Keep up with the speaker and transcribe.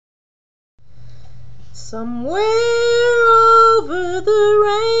Somewhere over the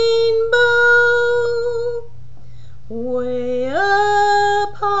rainbow, way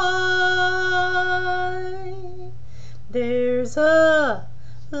up high, there's a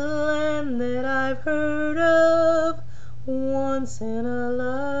land that I've heard of once in a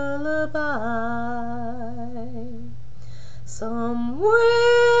lullaby. Somewhere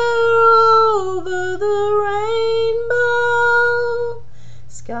over the rainbow,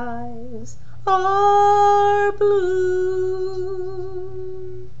 skies are blue,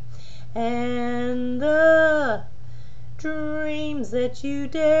 and the dreams that you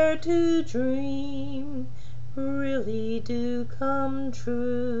dare to dream really do come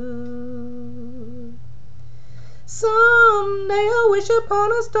true. Someday I'll wish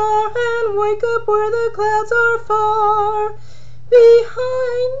upon a star and wake up where the clouds are far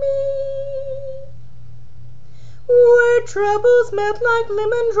behind me, where troubles melt like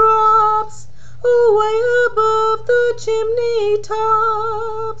lemon drops away above the chimney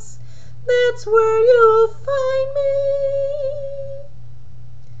tops. That's where you'll find me.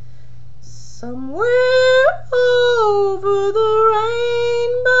 Somewhere over the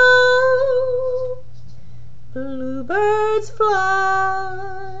rainbow, bluebirds fly.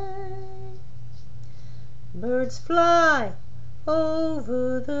 Birds fly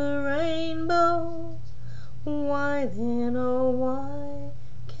over the rainbow. Why then, oh why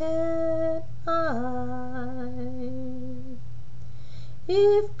can't I?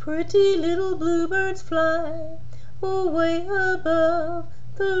 If pretty little bluebirds fly away above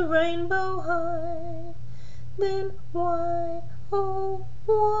the rainbow high, then why, oh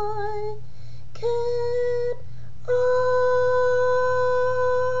why can't I?